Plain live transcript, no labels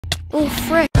Oh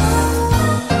frick!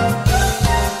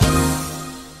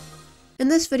 In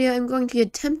this video, I'm going to be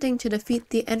attempting to defeat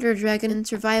the Ender Dragon in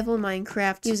survival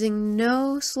Minecraft using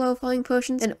no slow falling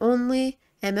potions and only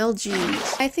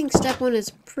MLGs. I think step 1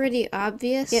 is pretty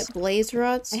obvious. Get blaze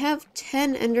rods. I have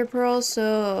 10 ender pearls,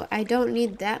 so I don't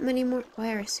need that many more.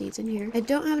 Why are seeds in here? I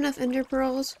don't have enough ender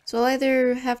pearls, so I'll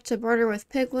either have to barter with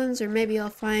piglins, or maybe I'll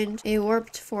find a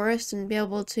warped forest and be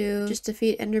able to just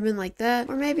defeat endermen like that.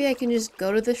 Or maybe I can just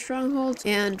go to the stronghold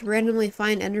and randomly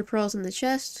find ender pearls in the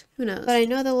chest. Who knows? But I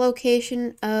know the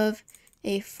location of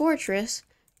a fortress,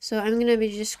 so I'm gonna be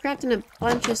just crafting a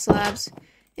bunch of slabs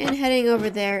and heading over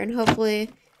there, and hopefully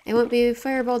I won't be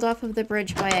fireballed off of the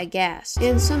bridge by a ghast.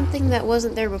 And something that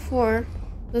wasn't there before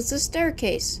was the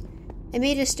staircase. I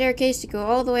made a staircase to go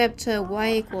all the way up to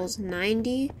y =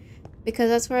 90, because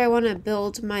that's where I want to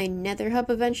build my nether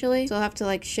hub eventually. So I'll have to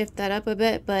like shift that up a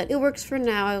bit, but it works for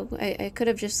now. I could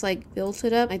have just like built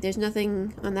it up. Like there's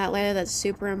nothing on that layer that's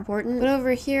super important. But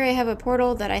over here I have a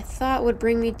portal that I thought would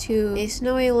bring me to a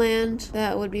snowy land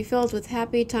that would be filled with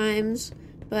happy times.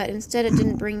 But instead it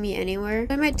didn't bring me anywhere.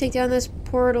 I might take down this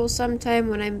portal sometime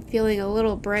when I'm feeling a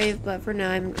little brave, but for now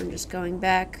I'm just going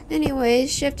back.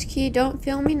 Anyways, shift key, don't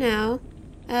feel me now.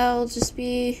 I'll just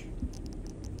be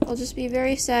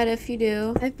very sad if you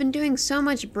do. I've been doing so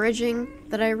much bridging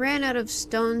that I ran out of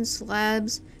stone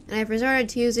slabs, and I've resorted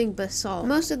to using basalt.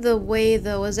 Most of the way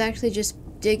though was actually just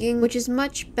digging, which is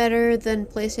much better than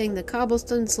placing the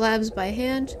cobblestone slabs by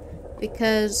hand,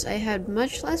 because I had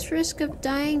much less risk of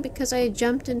dying because I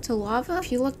jumped into lava.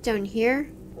 If you look down here,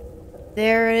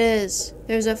 there it is.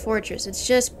 There's a fortress. It's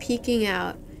just peeking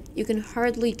out. You can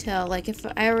hardly tell. Like if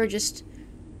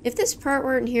this part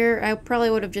weren't here, I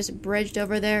probably would have just bridged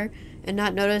over there and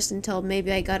not noticed until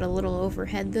maybe I got a little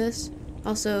overhead this.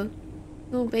 Also,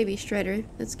 little baby Strider.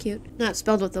 That's cute. Not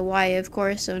spelled with a Y, of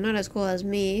course, so not as cool as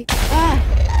me. Ah!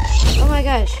 Oh my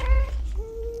gosh.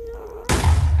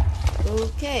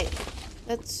 Okay.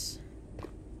 That's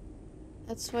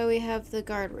why we have the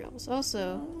guardrails.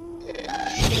 Also,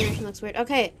 generation looks weird.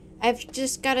 Okay, I've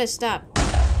just gotta stop.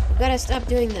 I've gotta stop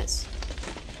doing this.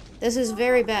 This is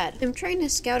very bad. I'm trying to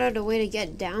scout out a way to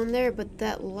get down there, but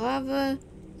that lava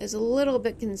is a little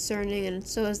bit concerning, and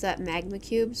so is that magma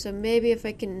cube. So maybe if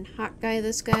I can hot guy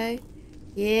this guy.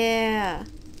 Yeah.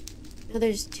 Now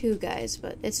there's 2 guys,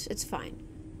 but it's fine.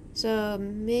 So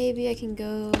maybe I can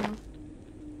go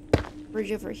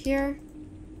bridge over here.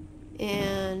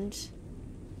 And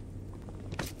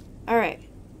alright,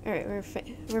 we're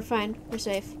fine, we're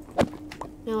safe.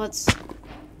 Now let's,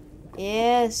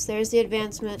 yes, there's the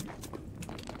advancement.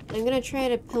 I'm gonna try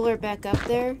to pillar back up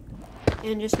there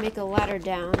and just make a ladder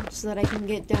down so that I can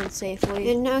get down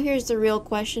safely. And now here's the real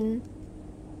question: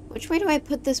 which way do I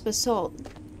put this basalt?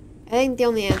 I think the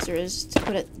only answer is to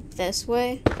put it this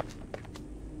way,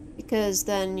 because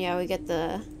then yeah, we get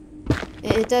the,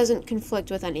 it doesn't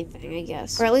conflict with anything, I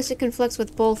guess. Or at least it conflicts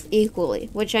with both equally,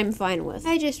 which I'm fine with.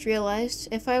 I just realized,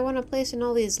 if I want to place in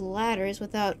all these ladders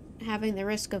without having the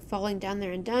risk of falling down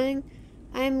there and dying,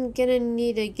 I'm gonna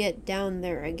need to get down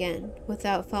there again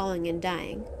without falling and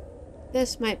dying.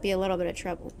 This might be a little bit of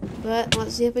trouble. But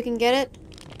let's see if we can get it.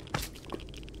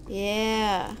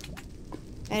 Yeah.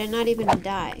 I did not even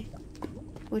die,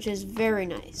 which is very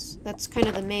nice. That's kind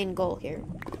of the main goal here.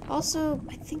 Also,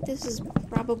 I think this is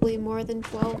probably more than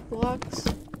 12 blocks.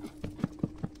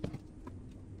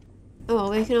 Oh,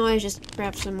 we can always just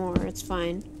grab some more. It's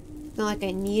fine. It's not like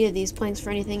I needed these planks for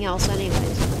anything else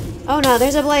anyways. Oh no,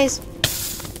 there's a blaze!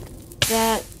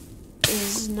 That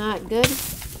is not good.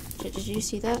 Did you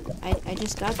see that? I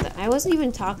just got that. I wasn't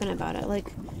even talking about it.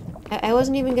 Like, I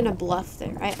wasn't even gonna bluff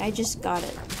there. I just got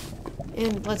it.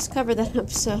 And let's cover that up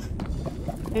so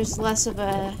there's less of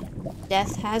a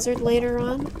death hazard later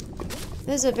on.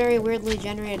 This is a very weirdly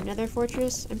generated nether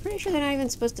fortress. I'm pretty sure they're not even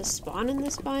supposed to spawn in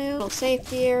this biome. Little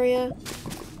safety area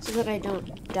so that I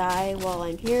don't die while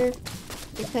I'm here,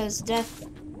 because death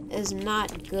is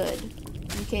not good,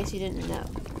 in case you didn't know.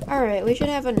 Alright, we should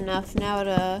have enough now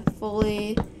to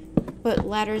fully put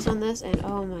ladders on this, and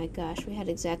oh my gosh, we had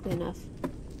exactly enough.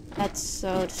 That's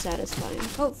so satisfying.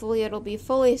 Hopefully it'll be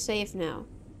fully safe now.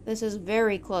 This is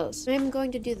very close. I'm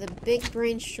going to do the big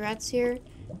brain strats here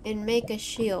and make a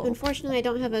shield. Unfortunately, I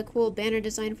don't have a cool banner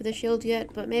design for the shield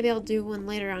yet, but maybe I'll do one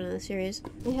later on in the series.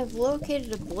 I have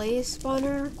located a blaze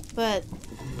spawner, but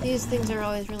these things are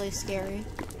always really scary.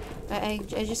 I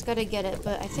just gotta get it,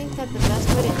 but I think that the best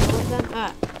way to deal with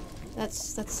them,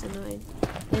 that's annoying,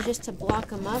 is just to block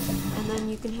them up, and then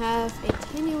you can have a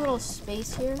tiny little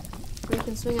space here where you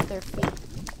can swing at their feet.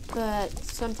 But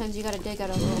sometimes you gotta dig out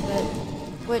a little bit.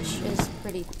 which is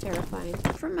pretty terrifying.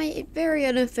 From my very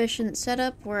inefficient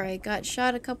setup where I got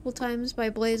shot a couple times by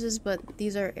blazes, but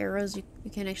these are arrows, you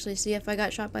can't actually see if I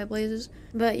got shot by blazes.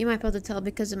 But you might be able to tell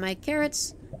because of my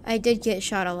carrots, I did get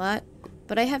shot a lot.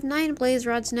 But I have 9 blaze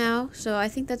rods now, so I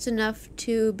think that's enough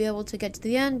to be able to get to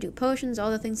the end, do potions, all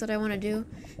the things that I want to do.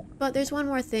 But there's one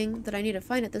more thing that I need to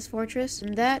find at this fortress,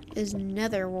 and that is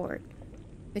nether wart.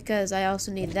 Because I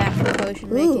also need that for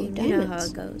potion making. You know how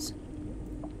it goes.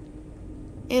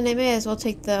 And I may as well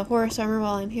take the horse armor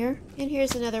while I'm here. And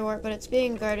here's the nether wart, but it's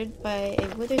being guarded by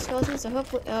a wither skeleton, so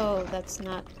hopefully... Oh, that's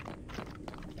not...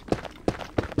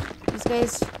 These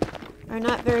guys are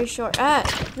not very short. Ah!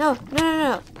 No! No, no,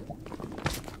 no!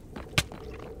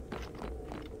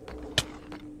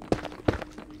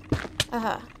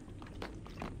 Aha.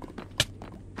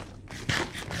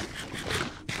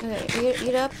 Okay,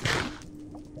 eat up.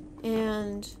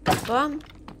 And bomb.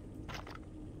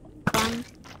 Bomb.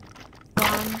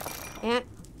 Bomb. And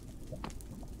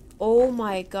oh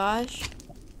my gosh.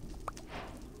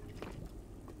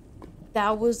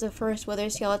 That was the first wither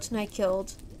skeleton I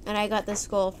killed, and I got the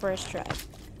skull first try.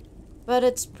 But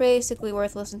it's basically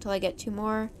worthless until I get 2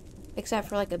 more, except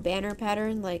for like a banner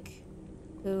pattern, like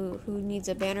who needs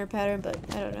a banner pattern, but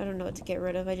I don't know what to get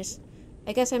rid of.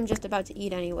 I guess I'm just about to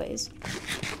eat anyways.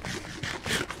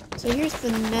 So here's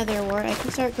the nether wart. I can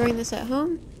start growing this at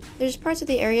home. There's parts of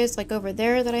the areas like over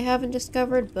there that I haven't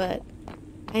discovered, but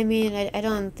I mean, I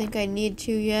don't think I need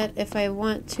to yet. If I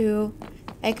want to,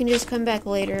 I can just come back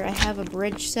later. I have a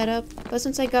bridge set up, but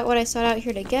since I got what I sought out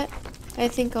here to get, I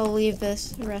think I'll leave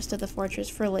the rest of the fortress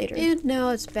for later. And now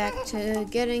it's back to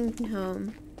getting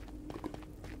home.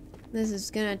 This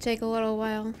is gonna take a little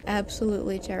while.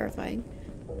 Absolutely terrifying.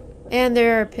 And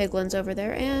there are piglins over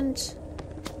there, and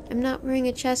I'm not wearing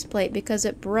a chest plate because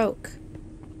it broke.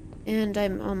 And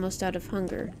I'm almost out of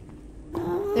hunger.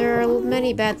 There are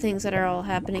many bad things that are all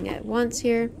happening at once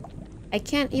here. I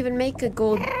can't even make a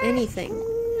gold anything.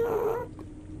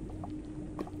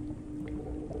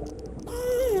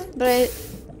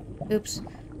 Oops.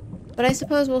 But I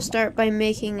suppose we'll start by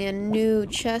making a new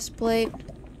chest plate.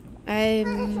 I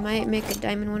might make a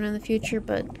diamond one in the future,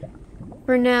 but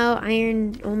for now,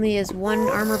 iron only is 1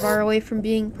 armor bar away from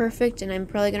being perfect, and I'm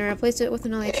probably going to replace it with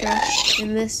an elytra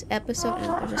in this episode.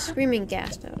 And there's a screaming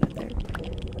ghast out there.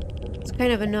 It's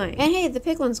kind of annoying. And hey, the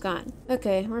piglin's gone.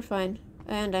 Okay, we're fine.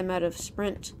 And I'm out of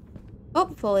sprint.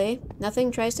 Hopefully,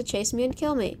 nothing tries to chase me and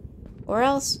kill me. Or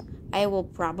else, I will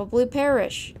probably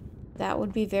perish. That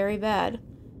would be very bad.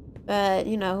 But,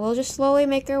 you know, we'll just slowly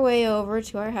make our way over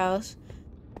to our house.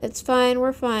 It's fine,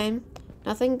 we're fine.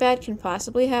 Nothing bad can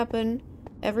possibly happen.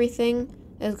 Everything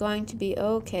is going to be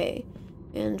okay.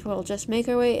 And we'll just make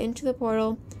our way into the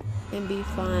portal and be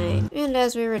fine. And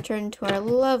as we return to our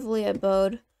lovely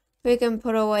abode, we can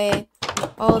put away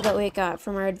all that we got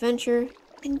from our adventure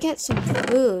and get some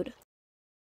food.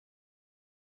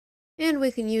 And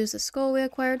we can use the skull we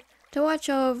acquired to watch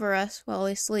over us while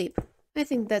we sleep. I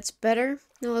think that's better.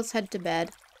 Now let's head to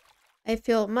bed. I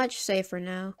feel much safer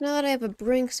now. Now that I have a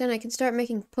brewing stand, I can start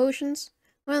making potions.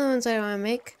 One of the ones I want to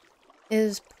make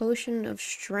is Potion of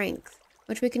Strength,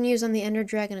 which we can use on the Ender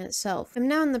Dragon itself. I'm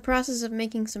now in the process of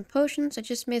making some potions. I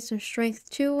just made some Strength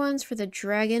 2 ones for the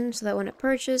dragon, so that when it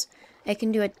perches, I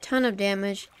can do a ton of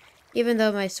damage, even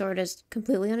though my sword is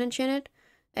completely unenchanted.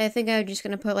 I think I'm just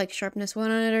going to put like Sharpness 1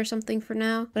 on it or something for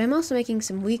now. But I'm also making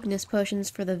some weakness potions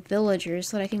for the villagers,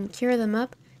 so that I can cure them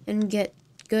up and get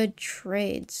good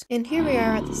trades. And here we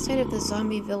are at the site of the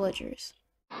zombie villagers.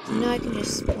 So now I can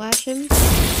just splash him.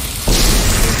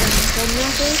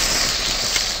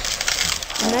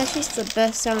 And that's just the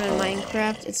best sound in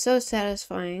Minecraft. It's so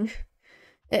satisfying.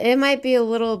 It might be a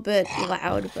little bit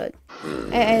loud, but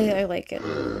I like it.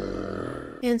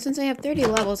 And since I have 30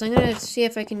 levels, I'm gonna see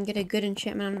if I can get a good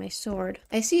enchantment on my sword.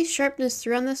 I see Sharpness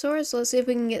 3 on the sword, so let's see if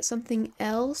we can get something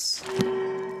else.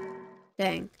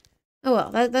 Dang. Oh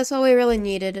well, that's all we really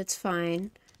needed. It's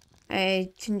fine. I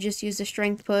can just use the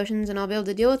strength potions and I'll be able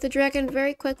to deal with the dragon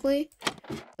very quickly.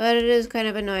 But it is kind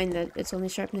of annoying that it's only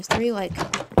Sharpness 3. Like,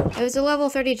 if it was a level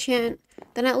 30 enchant,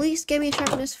 then at least give me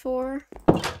Sharpness 4.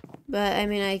 But, I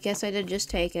mean, I guess I did just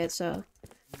take it, so...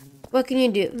 What can you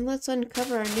do? Let's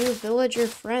uncover our new villager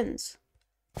friends.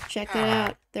 Check it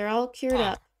out. They're all cured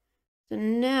up. So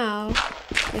now,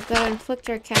 we've got to inflict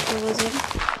our capitalism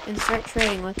and start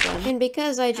trading with them. And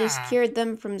because I just cured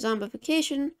them from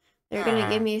zombification, they're gonna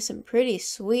give me some pretty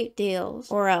sweet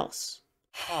deals. Or else.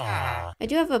 I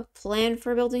do have a plan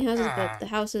for building houses, but the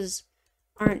houses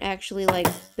aren't actually, like,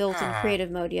 built in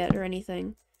creative mode yet or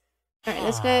anything. Alright,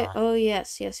 this guy... Oh,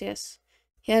 yes. He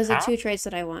has the 2 traits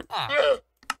that I want.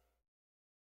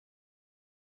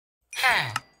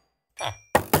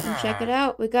 And check it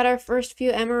out, we got our first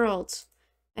few emeralds.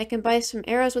 I can buy some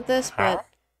arrows with this, but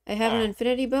I have an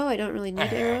infinity bow, I don't really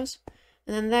need arrows.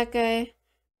 And then that guy,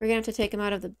 we're gonna have to take him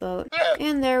out of the boat.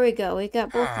 And there we go, we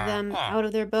got both of them out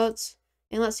of their boats.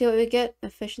 And let's see what we get,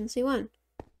 efficiency 1.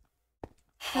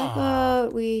 How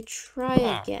about we try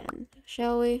again,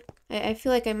 shall we? I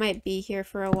feel like I might be here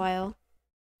for a while.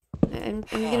 I'm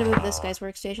gonna move this guy's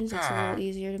workstation so it's a little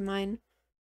easier to mine.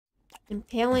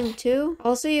 Impaling 2?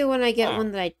 I'll see you when I get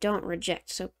one that I don't reject,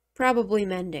 so probably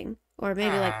mending. Or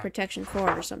maybe like protection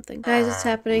 4 or something. Guys, it's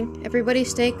happening. Everybody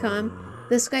stay calm.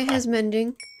 This guy has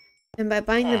mending. And by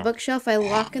buying the bookshelf, I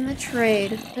lock in the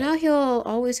trade. And now he'll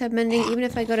always have mending even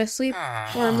if I go to sleep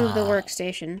or move the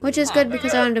workstation. Which is good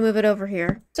because I wanted to move it over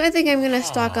here. So I think I'm going to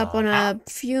stock up on a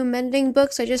few mending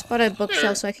books. I just bought a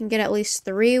bookshelf so I can get at least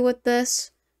 3 with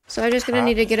this. So I'm just going to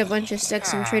need to get a bunch of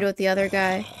sticks and trade with the other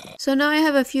guy. So now I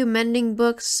have a few mending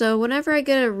books, so whenever I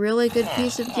get a really good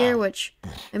piece of gear, which,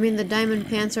 I mean, the diamond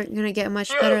pants aren't going to get much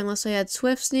better unless I add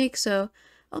Swift Sneak, so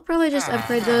I'll probably just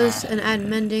upgrade those and add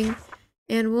mending,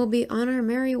 and we'll be on our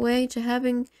merry way to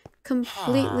having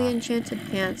completely enchanted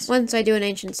pants once I do an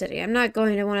ancient city. I'm not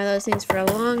going to one of those things for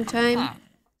a long time,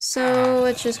 so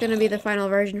it's just going to be the final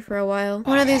version for a while.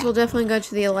 One of these will definitely go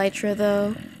to the Elytra,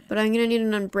 though, but I'm going to need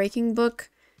an unbreaking book.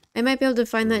 I might be able to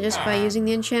find that just by using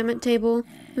the enchantment table.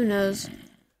 Who knows?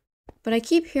 But I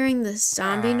keep hearing this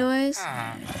zombie noise,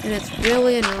 and it's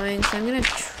really annoying, so I'm gonna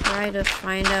try to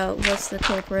find out what's the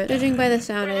culprit. Judging by the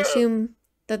sound, I assume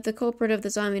that the culprit of the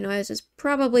zombie noise is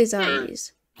probably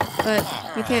zombies. But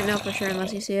you can't know for sure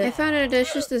unless you see it. I found it,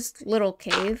 it's just this little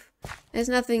cave. It's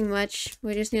nothing much,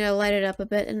 we just need to light it up a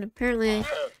bit, and apparently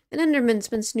an Enderman's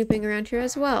been snooping around here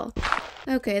as well.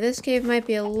 Okay, this cave might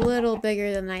be a little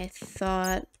bigger than I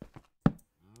thought.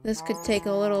 This could take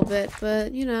a little bit,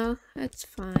 but, you know, it's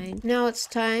fine. Now it's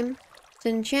time to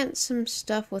enchant some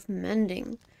stuff with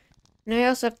mending. And I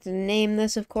also have to name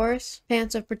this, of course.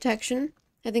 Pants of Protection.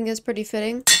 I think that's pretty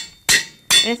fitting.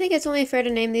 And I think it's only fair to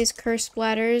name these Curse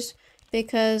Splatters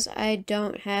because I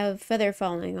don't have Feather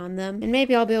Falling on them. And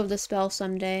maybe I'll be able to spell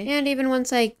someday. And even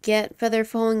once I get Feather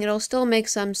Falling, it'll still make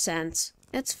some sense.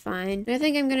 It's fine. And I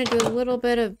think I'm going to do a little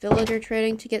bit of villager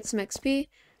trading to get some XP.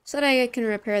 So that I can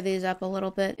repair these up a little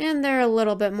bit. And they're a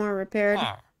little bit more repaired.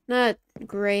 Not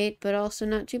great, but also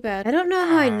not too bad. I don't know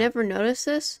how I never noticed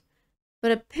this,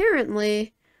 but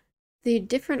apparently the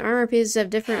different armor pieces have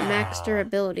different max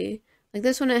durability. Like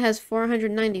this one, it has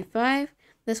 495.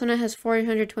 This one, it has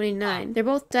 429. They're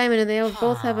both diamond and they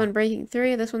both have Unbreaking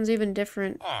 3. This one's even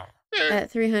different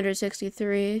at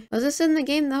 363. Was this in the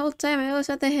game the whole time? I always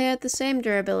thought they had the same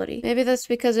durability. Maybe that's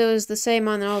because it was the same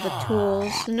on all the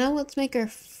tools. So now let's make our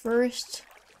first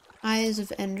Eyes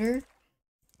of Ender.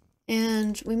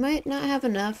 And we might not have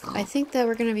enough. I think that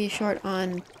we're going to be short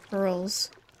on pearls,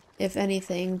 if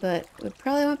anything, but we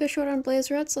probably won't be short on blaze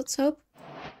rods, let's hope.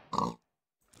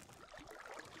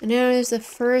 And now is the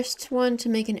first one to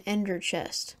make an ender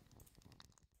chest.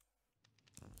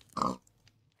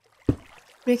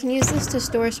 We can use this to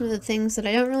store some of the things that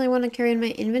I don't really want to carry in my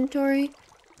inventory,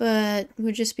 but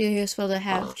would just be useful to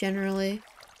have generally.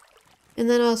 And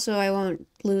then also I won't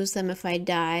lose them if I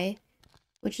die,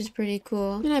 which is pretty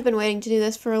cool. And I've been waiting to do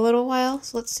this for a little while,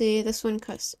 so let's see, this one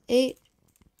costs 8,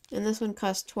 and this one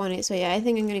costs 20, so yeah, I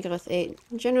think I'm gonna go with 8.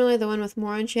 Generally the one with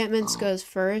more enchantments goes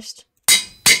first.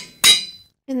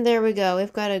 And there we go,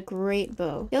 we've got a great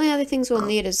bow. The only other things we'll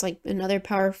need is like another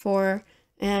power 4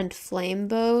 and flame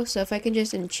bow, so if I can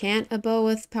just enchant a bow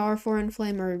with power 4 and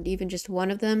flame, or even just one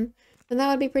of them, then that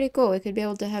would be pretty cool. We could be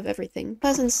able to have everything.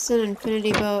 Plus it's an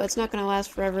infinity bow, it's not going to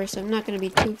last forever, so I'm not going to be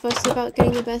too fussy about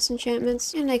getting the best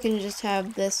enchantments, and I can just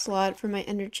have this slot for my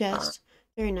ender chest.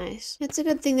 Very nice. It's a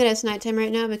good thing that it's nighttime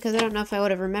right now, because I don't know if I would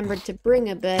have remembered to bring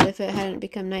a bed if it hadn't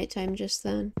become nighttime just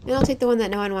then. And I'll take the one that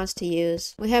no one wants to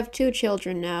use. We have 2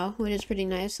 children now, which is pretty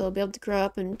nice, so I'll be able to grow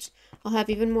up and I'll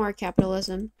have even more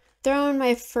capitalism. Thrown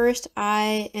my first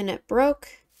eye and it broke,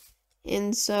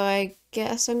 and so I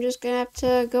guess I'm just gonna have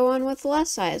to go on with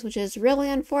less eyes, which is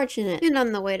really unfortunate. And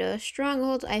on the way to a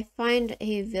stronghold, I find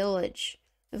a village.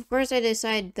 Of course, I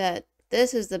decide that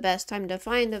this is the best time to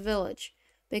find a village,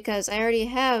 because I already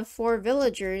have 4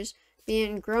 villagers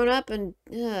being grown up and,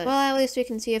 well, at least we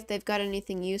can see if they've got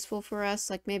anything useful for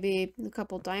us, like maybe a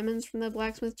couple diamonds from the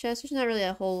blacksmith chest. There's not really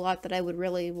a whole lot that I would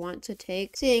really want to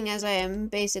take, seeing as I am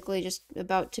basically just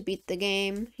about to beat the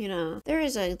game, you know. There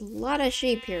is a lot of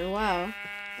sheep here, wow.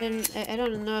 And I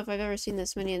don't know if I've ever seen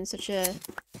this many in such a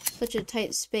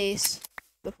tight space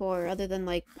before, other than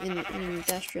like in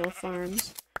industrial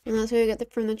farms. And that's what we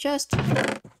get from the chest.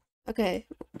 Okay,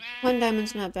 1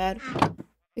 diamond's not bad.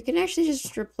 We can actually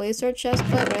just replace our chest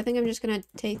plate, but I think I'm just gonna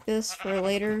take this for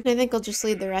later. And I think I'll just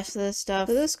leave the rest of this stuff.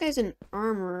 So this guy's an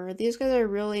armorer. These guys are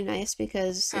really nice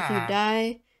because if you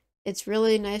die, it's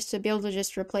really nice to be able to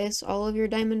just replace all of your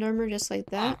diamond armor just like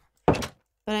that.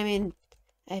 But I mean,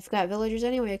 I've got villagers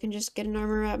anyway. I can just get an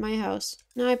armor at my house.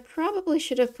 Now, I probably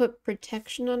should have put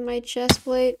protection on my chest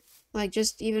plate. Like,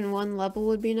 just even one level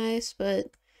would be nice,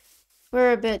 but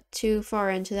we're a bit too far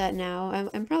into that now.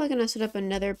 I'm probably going to set up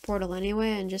another portal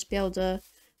anyway and just be able to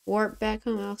warp back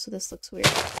home. Also, this looks weird.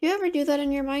 Do you ever do that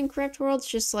in your Minecraft worlds?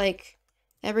 Just like,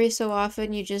 every so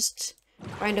often you just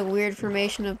find a weird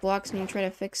formation of blocks and you try to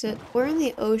fix it? We're in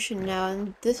the ocean now,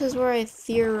 and this is where I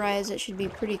theorize it should be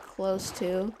pretty close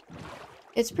to.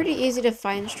 It's pretty easy to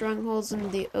find strongholds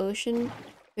in the ocean,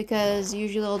 because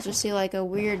usually I'll just see like a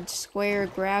weird square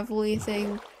gravelly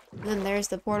thing, and then there's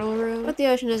the portal room. But the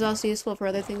ocean is also useful for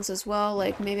other things as well,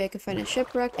 like maybe I could find a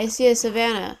shipwreck. I see a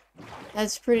savannah.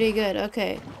 That's pretty good.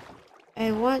 Okay.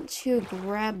 I want to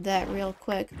grab that real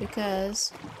quick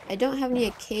because I don't have any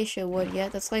acacia wood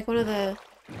yet. That's like one of the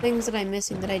things that I'm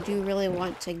missing that I do really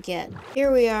want to get.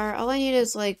 Here we are. All I need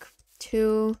is like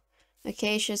 2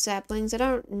 acacia saplings. I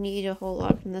don't need a whole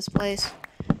lot from this place.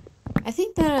 I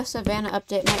think that a savannah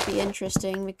update might be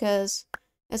interesting because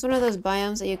it's one of those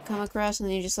biomes that you come across and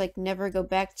then you just like never go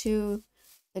back to.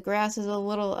 The grass is a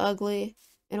little ugly.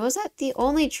 And was that the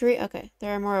only tree? Okay,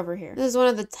 there are more over here. This is one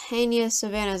of the tiniest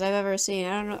savannas I've ever seen.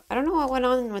 I don't know what went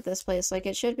on with this place. Like,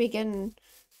 it should be getting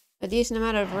a decent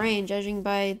amount of rain, judging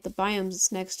by the biomes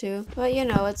it's next to. But, you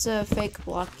know, it's a fake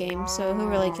block game, so who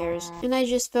really cares? And I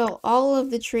just fell all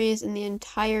of the trees in the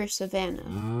entire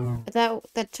savannah. But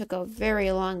that took a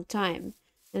very long time.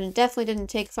 And it definitely didn't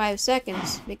take 5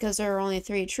 seconds, because there were only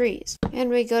 3 trees. And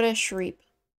we go to Shreep.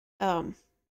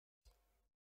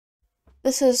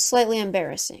 This is slightly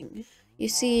embarrassing. You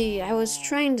see, I was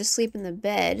trying to sleep in the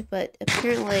bed, but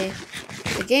apparently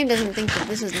the game doesn't think that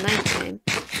this is nighttime.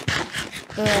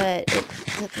 But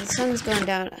the sun's going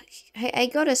down. I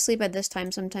go to sleep at this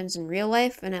time sometimes in real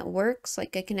life, and it works.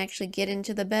 Like, I can actually get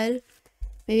into the bed.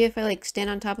 Maybe if I, like, stand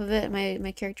on top of it,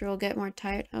 my character will get more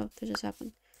tired. Oh, that just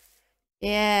happened.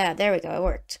 Yeah, there we go, it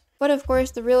worked. But of course,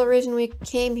 the real reason we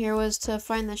came here was to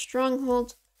find the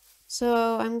stronghold.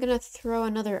 So I'm gonna throw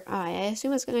another eye. I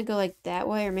assume it's gonna go like that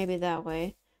way or maybe that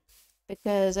way,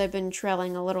 because I've been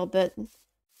trailing a little bit.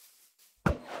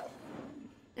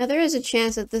 Now there is a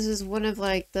chance that this is one of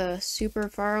like the super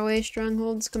far away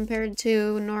strongholds compared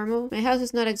to normal. My house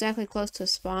is not exactly close to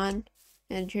spawn,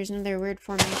 and here's another weird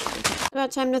formation.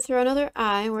 About time to throw another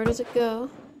eye. Where does it go?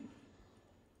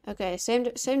 Okay, same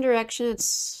direction.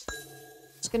 It's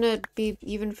gonna be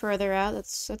even further out.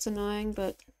 That's annoying,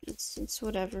 but it's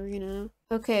whatever, you know.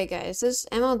 Okay, guys, this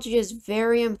MLG is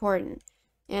very important,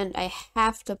 and I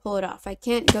have to pull it off. I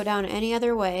can't go down any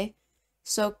other way.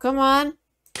 So come on.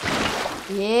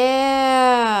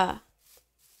 Yeah.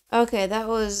 Okay, that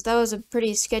was a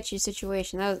pretty sketchy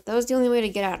situation. That was the only way to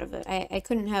get out of it. I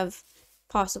couldn't have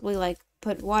possibly like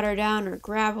put water down or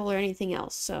gravel or anything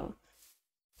else. So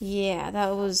yeah, that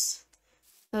was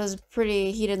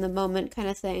pretty heat in the moment kind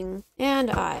of thing.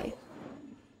 And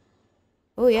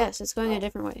oh yes, it's going a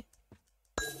different way.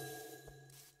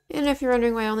 And if you're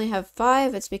wondering why I only have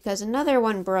 5, it's because another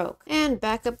one broke. And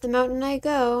back up the mountain I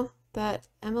go. That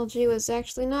MLG was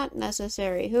actually not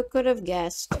necessary. Who could have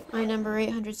guessed? My number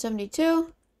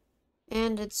 872.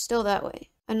 And it's still that way.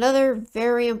 Another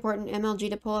very important MLG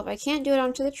to pull up. I can't do it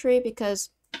onto the tree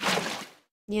because,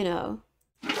 you know.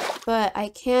 But I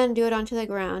can do it onto the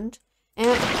ground.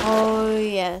 And, oh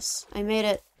yes, I made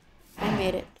it. I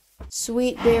made it.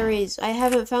 Sweet berries. I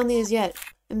haven't found these yet.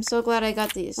 I'm so glad I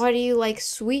got these. Why do you like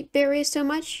sweet berries so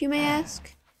much, you may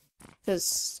ask?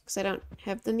 Because I don't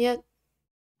have them yet,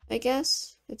 I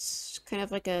guess. It's kind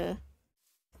of like a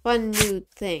fun new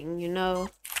thing, you know?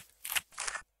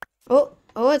 Oh,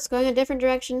 it's going a different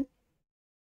direction.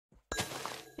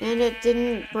 And it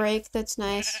didn't break, that's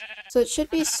nice. So it should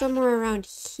be somewhere around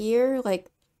here, like,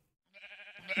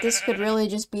 this could really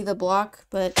just be the block,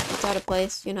 but it's out of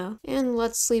place, you know. And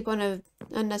let's sleep on a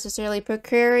unnecessarily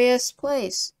precarious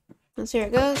place. Let's see how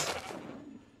it goes.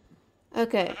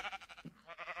 Okay.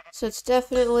 So it's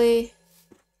definitely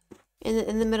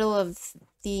in the middle of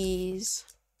these.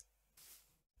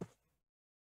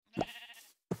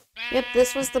 Yep,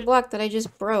 this was the block that I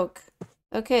just broke.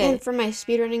 Okay, and for my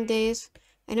speedrunning days,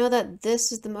 I know that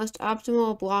this is the most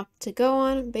optimal block to go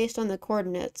on based on the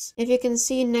coordinates. If you can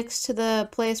see next to the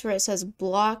place where it says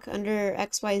block under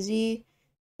XYZ,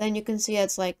 then you can see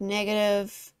it's like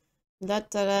negative, and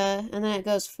then it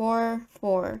goes 4,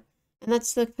 4. And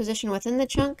that's the position within the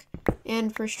chunk.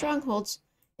 And for strongholds,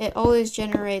 it always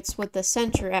generates with the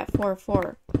center at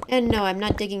 4-4. And no, I'm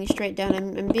not digging straight down.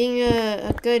 I'm being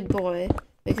a good boy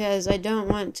because I don't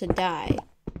want to die.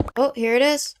 Oh, here it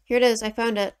is. Here it is. I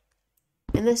found it.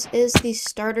 And this is the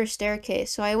starter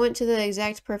staircase. So I went to the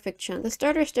exact perfect chunk. The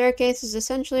starter staircase is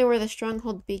essentially where the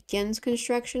stronghold begins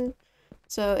construction.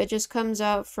 So it just comes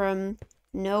out from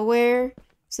nowhere.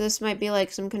 So this might be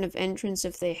like some kind of entrance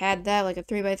if they had that, like a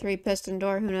 3x3 piston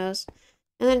door, who knows.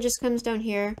 And then it just comes down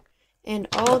here. And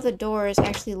all the doors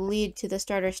actually lead to the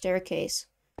starter staircase.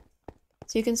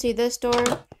 So you can see this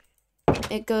door,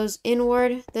 it goes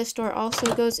inward. This door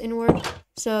also goes inward.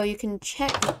 So you can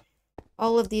check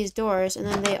all of these doors, and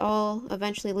then they all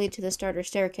eventually lead to the starter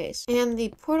staircase. And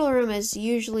the portal room is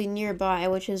usually nearby,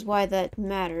 which is why that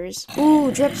matters. Ooh,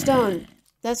 dripstone!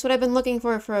 That's what I've been looking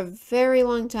for a very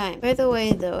long time. By the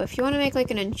way, though, if you want to make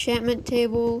like an enchantment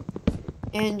table,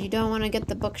 and you don't want to get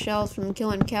the bookshelves from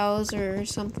killing cows or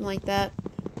something like that,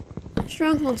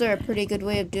 strongholds are a pretty good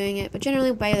way of doing it, but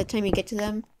generally by the time you get to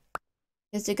them,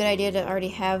 it's a good idea to already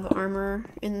have armor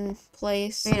in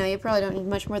place. You know, you probably don't need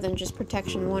much more than just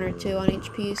protection 1 or 2 on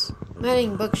each piece.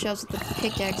 Mining bookshelves with a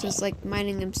pickaxe is like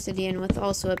mining obsidian with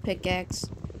also a pickaxe.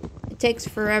 It takes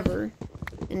forever,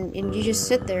 and you just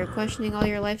sit there questioning all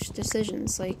your life's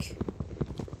decisions, like,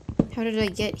 how did I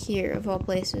get here, of all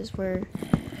places, where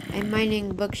I'm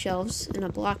mining bookshelves in a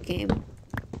block game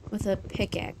with a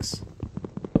pickaxe?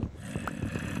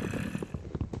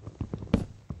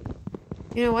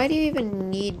 You know, why do you even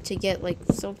need to get, like,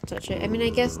 silk touch? I mean, I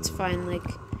guess it's fine, like,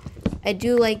 I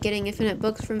do like getting infinite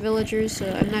books from villagers, so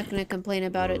I'm not gonna complain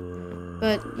about it.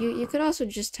 But you could also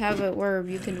just have it where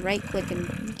you can right-click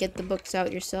and get the books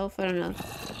out yourself. I don't know.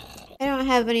 I don't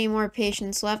have any more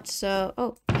patience left, so...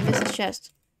 Oh, I missed the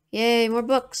chest. Yay, more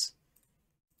books!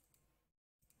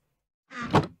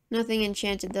 Nothing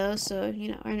enchanted, though, so,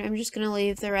 you know, I'm just gonna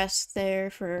leave the rest there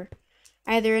for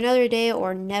either another day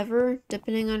or never,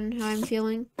 depending on how I'm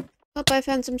feeling. Oh, I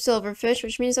found some silverfish,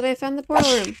 which means that I found the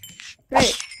portal room.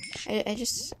 Great.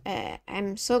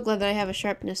 I'm so glad that I have a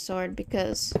sharpness sword,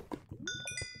 because...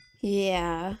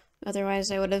 yeah, otherwise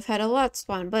I would have had a lot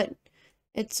spawn, but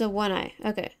it's a 1-eye.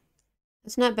 Okay.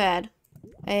 That's not bad.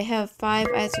 I have 5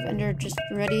 Eyes of Ender just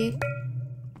ready,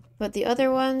 but the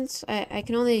other ones, I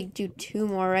can only do 2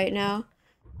 more right now.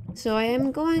 So I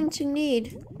am going to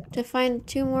need to find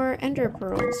 2 more Ender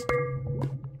Pearls.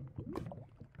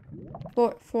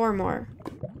 4 more.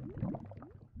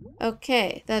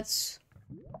 Okay, that's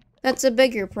a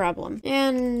bigger problem.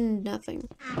 And nothing.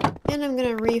 And I'm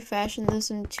gonna refashion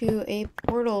this into a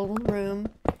portal room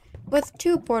with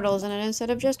 2 portals in it instead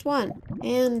of just 1.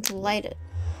 And light it.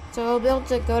 So I'll be able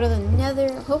to go to the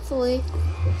Nether. Hopefully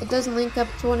it doesn't link up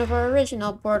to one of our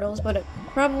original portals, but it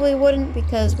probably wouldn't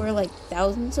because we're like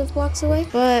thousands of blocks away.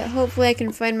 But hopefully I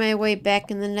can find my way back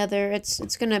in the Nether.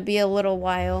 It's gonna be a little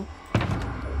while.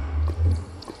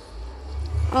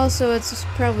 Also, it's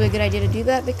probably a good idea to do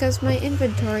that because my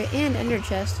inventory and ender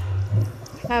chest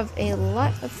have a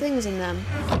lot of things in them.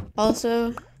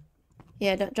 Also,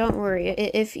 yeah, don't worry.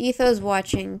 If Etho's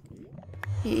watching,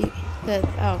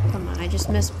 oh, come on, I just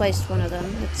misplaced one of them.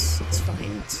 It's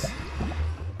fine.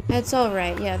 It's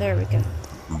alright. Yeah, there we go.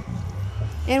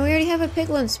 And we already have a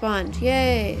piglin spawned.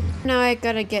 Yay! Now I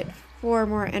gotta get 4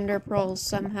 more ender pearls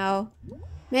somehow.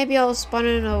 Maybe I'll spawn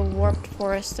in a warped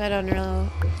forest, I don't know.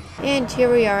 And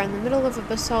here we are in the middle of a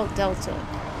basalt delta.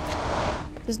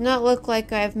 Does not look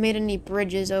like I've made any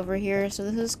bridges over here, so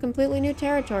this is completely new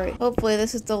territory. Hopefully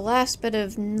this is the last bit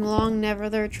of long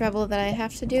nether travel that I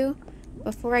have to do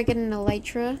before I get into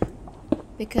Elytra,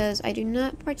 because I do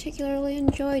not particularly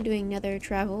enjoy doing nether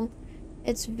travel.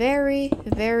 It's very,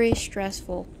 very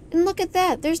stressful. And look at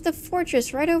that! There's the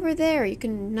fortress right over there! You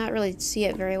can not really see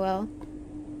it very well.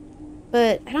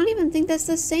 But I don't even think that's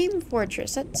the same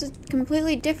fortress. That's a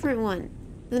completely different one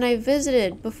than I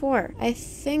visited before. I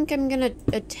think I'm gonna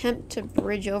attempt to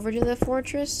bridge over to the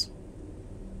fortress.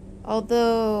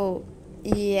 Although,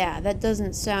 yeah, that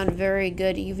doesn't sound very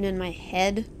good even in my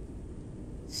head.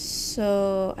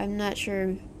 So I'm not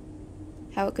sure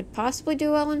how it could possibly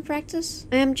do well in practice.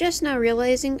 I am just now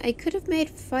realizing I could have made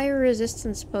fire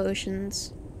resistance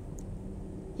potions.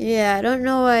 Yeah, I don't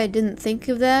know why I didn't think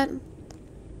of that.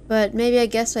 But maybe I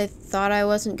guess I thought I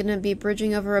wasn't going to be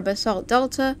bridging over a basalt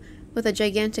delta with a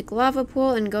gigantic lava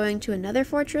pool and going to another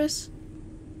fortress?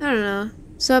 I don't know.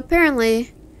 So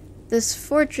apparently, this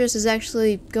fortress is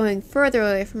actually going further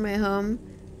away from my home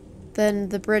than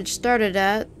the bridge started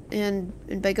at, and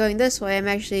by going this way, I'm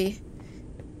actually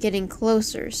getting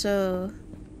closer, so...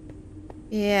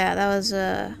 yeah, that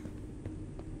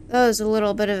was a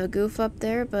little bit of a goof up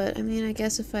there, but I mean, I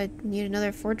guess if I need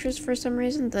another fortress for some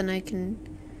reason, then I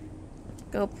can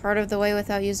go part of the way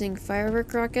without using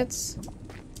firework rockets.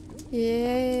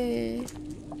 Yay.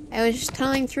 I was just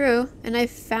tunneling through, and I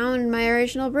found my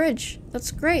original bridge.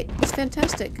 That's great. That's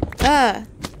fantastic. Ah!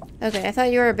 Okay, I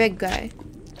thought you were a big guy.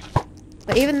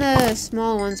 But even the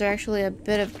small ones are actually a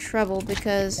bit of trouble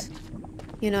because,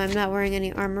 you know, I'm not wearing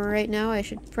any armor right now. I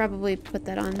should probably put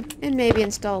that on. And maybe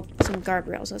install some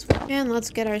guardrails as well. And let's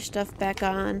get our stuff back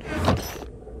on.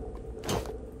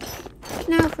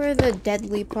 Now for the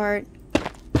deadly part.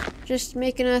 Just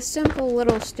making a simple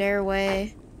little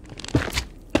stairway.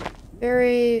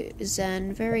 Very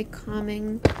zen, very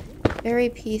calming, very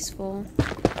peaceful.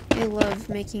 I love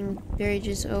making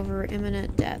bridges over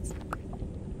imminent death.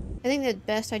 I think the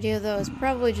best idea though is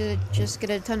probably to just get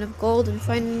a ton of gold and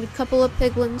find a couple of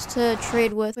piglins to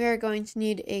trade with. We are going to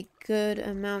need a good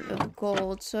amount of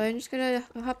gold, so I'm just gonna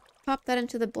pop that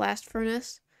into the blast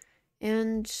furnace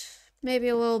and maybe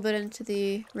a little bit into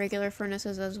the regular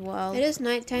furnaces as well. It is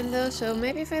nighttime though, so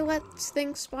maybe if I let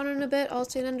things spawn in a bit, I'll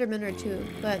see an enderman or two.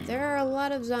 But there are a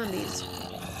lot of zombies.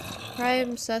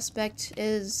 Prime suspect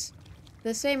is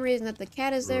the same reason that the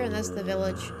cat is there, and that's the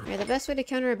village. Right, the best way to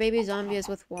counter a baby zombie is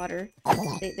with water.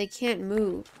 They can't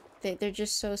move. They're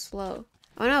just so slow.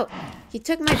 Oh no! He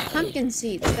took my pumpkin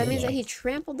seeds! That means that he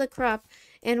trampled the crop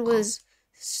and was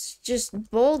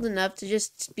just bold enough to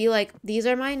just be like, these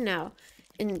are mine now.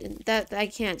 And that I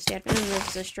can't stand. And this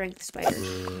is a strength spider.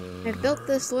 I've built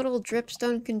this little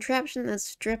dripstone contraption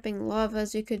that's dripping lava,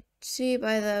 as you could see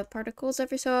by the particles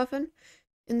every so often.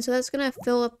 And so that's gonna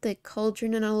fill up the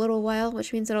cauldron in a little while,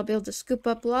 which means that I'll be able to scoop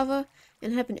up lava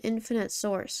and have an infinite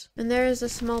source. And there is a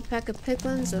small pack of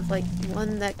piglins of like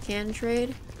one that can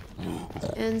trade.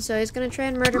 And so he's gonna try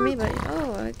and murder me, but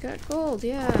oh, I got gold,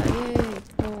 yeah, yay,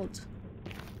 gold.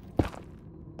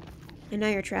 And now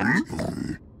you're trapped.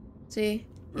 See?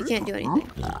 You can't do anything.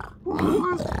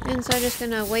 And so I'm just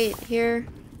gonna wait here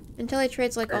until he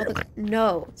trades like all the...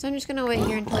 No! So I'm just gonna wait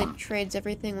here until he trades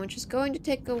everything, which is going to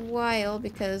take a while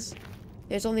because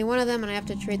there's only one of them and I have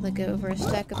to trade like over a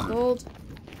stack of gold.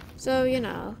 So, you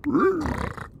know.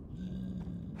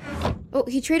 Oh,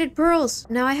 he traded pearls!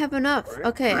 Now I have enough.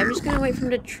 Okay, I'm just gonna wait for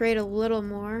him to trade a little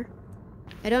more.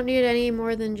 I don't need any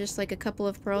more than just like a couple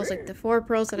of pearls. Like the 4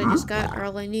 pearls that I just got are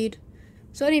all I need.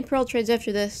 So any pearl trades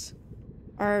after this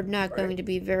are not going to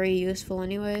be very useful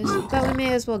anyways. But we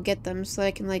may as well get them so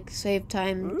I can like save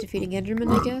time defeating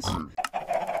Enderman, I guess.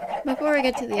 Before I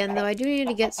get to the end though, I do need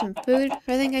to get some food.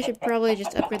 I think I should probably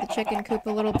just upgrade the chicken coop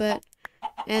a little bit.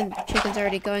 And the chicken's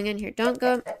already going in here. Don't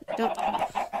go. Don't.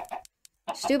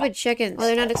 Stupid chickens. Well,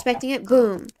 they're not expecting it.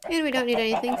 Boom. And we don't need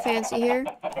anything fancy here.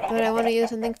 But I want to use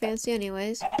something fancy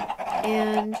anyways.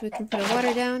 And we can put a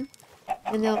water down.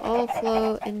 And they'll all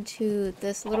flow into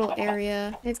this little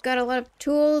area. I've got a lot of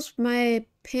tools. My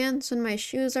pants and my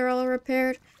shoes are all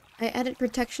repaired. I added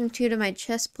protection 2 to my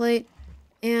chest plate.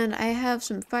 And I have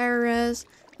some fire res,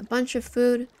 a bunch of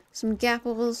food, some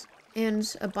gapples,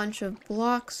 and a bunch of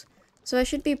blocks. So I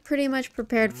should be pretty much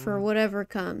prepared for whatever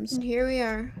comes. And here we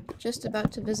are, just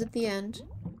about to visit the end.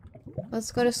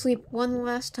 Let's go to sleep one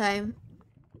last time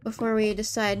before we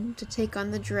decide to take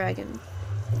on the dragon.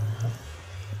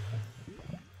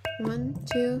 1,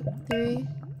 2, 3.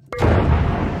 And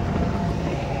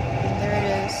there it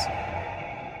is.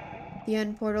 The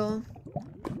end portal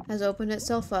has opened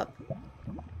itself up.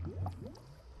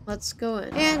 Let's go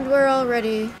in. And we're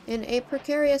already in a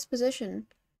precarious position.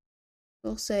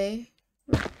 We'll say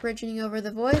we're bridging over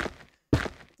the void. The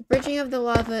bridging of the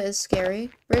lava is scary.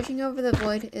 Bridging over the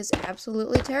void is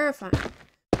absolutely terrifying.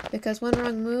 Because one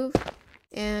wrong move,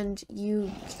 and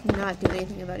you cannot do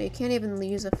anything about it. You can't even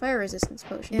use a fire resistance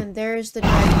potion. And there's the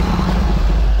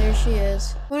dragon. There she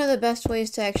is. One of the best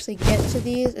ways to actually get to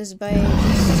these is by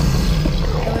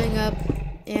just going up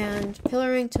and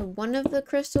pillaring to one of the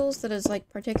crystals that is like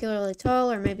particularly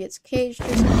tall, or maybe it's caged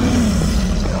or something.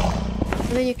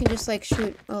 And then you can just like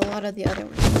shoot a lot of the other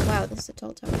ones. Wow, this is a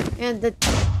tall tower. And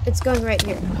it's going right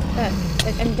here.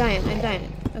 I'm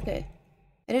dying. Okay.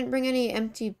 I didn't bring any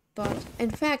empty bottles. In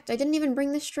fact, I didn't even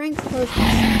bring the strength potions.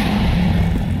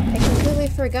 I completely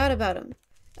forgot about them.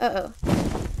 Uh-oh.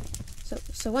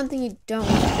 So one thing you don't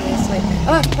want to do is like...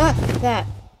 that.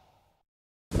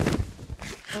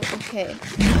 Oh, okay.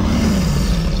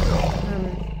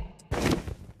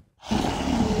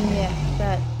 Yeah,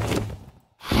 that.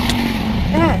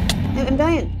 I'm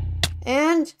dying.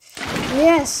 And...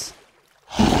 yes!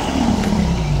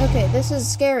 Okay, this is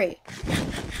scary.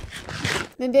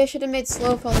 Maybe I should have made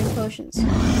slow falling potions.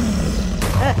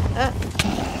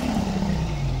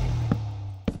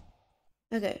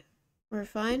 Okay, we're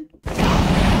fine.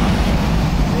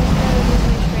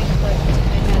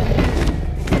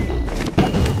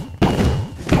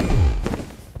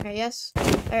 Alright, yes.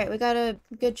 Alright, we got a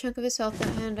good chunk of his health,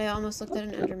 and I almost looked at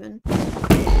an Enderman.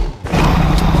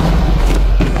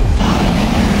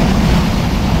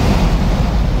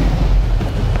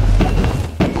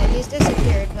 Okay, he's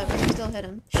disappeared, but we can still hit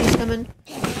him. She's coming.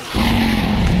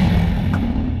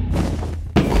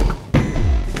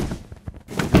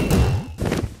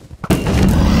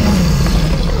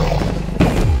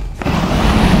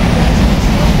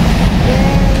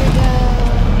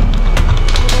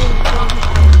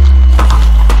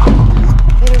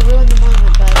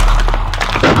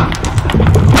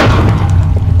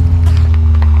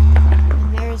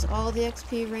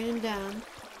 XP raining down.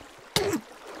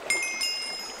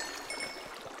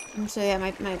 So yeah,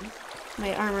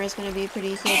 my armor is gonna be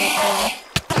pretty healed up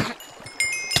there.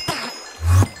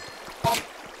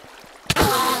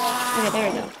 Okay,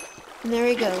 there we go. And there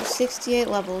we go, 68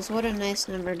 levels. What a nice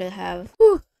number to have.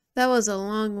 Whew. That was a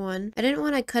long one. I didn't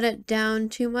want to cut it down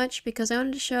too much because I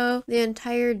wanted to show the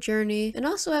entire journey, and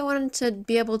also I wanted to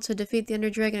be able to defeat the Ender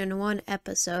Dragon in one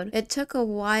episode. It took a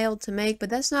while to make, but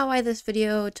that's not why this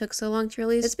video took so long to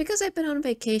release. It's because I've been on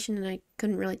vacation and I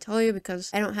couldn't really tell you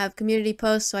because I don't have community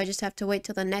posts, so I just have to wait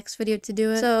till the next video to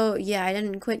do it. So yeah, I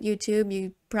didn't quit YouTube.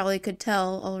 You probably could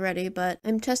tell already, but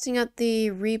I'm testing out the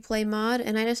replay mod,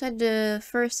 and I decided the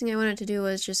first thing I wanted to do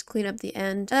was just clean up the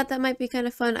end. I thought that might be kind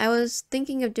of fun. I was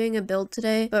thinking of doing a build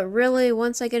today, but really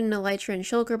once I get into Elytra and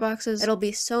Shulker boxes, it'll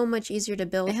be so much easier to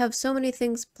build. I have so many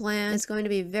things planned. It's going to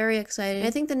be very exciting.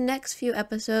 I think the next few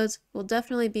episodes will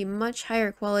definitely be much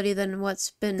higher quality than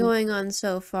what's been going on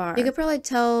so far. You could probably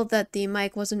tell that the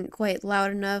mic wasn't quite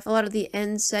loud enough. A lot of the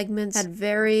end segments had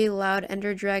very loud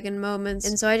Ender Dragon moments,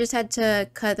 and so I just had to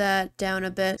cut that down a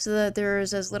bit so that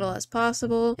there's as little as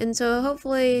possible. And so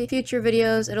hopefully future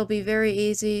videos it'll be very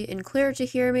easy and clear to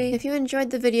hear me. If you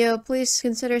enjoyed the video, please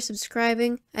consider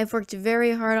subscribing. I've worked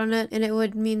very hard on it and it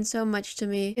would mean so much to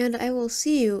me. And I will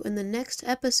see you in the next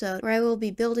episode where I will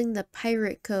be building the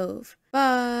Pirate Cove.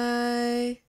 Bye!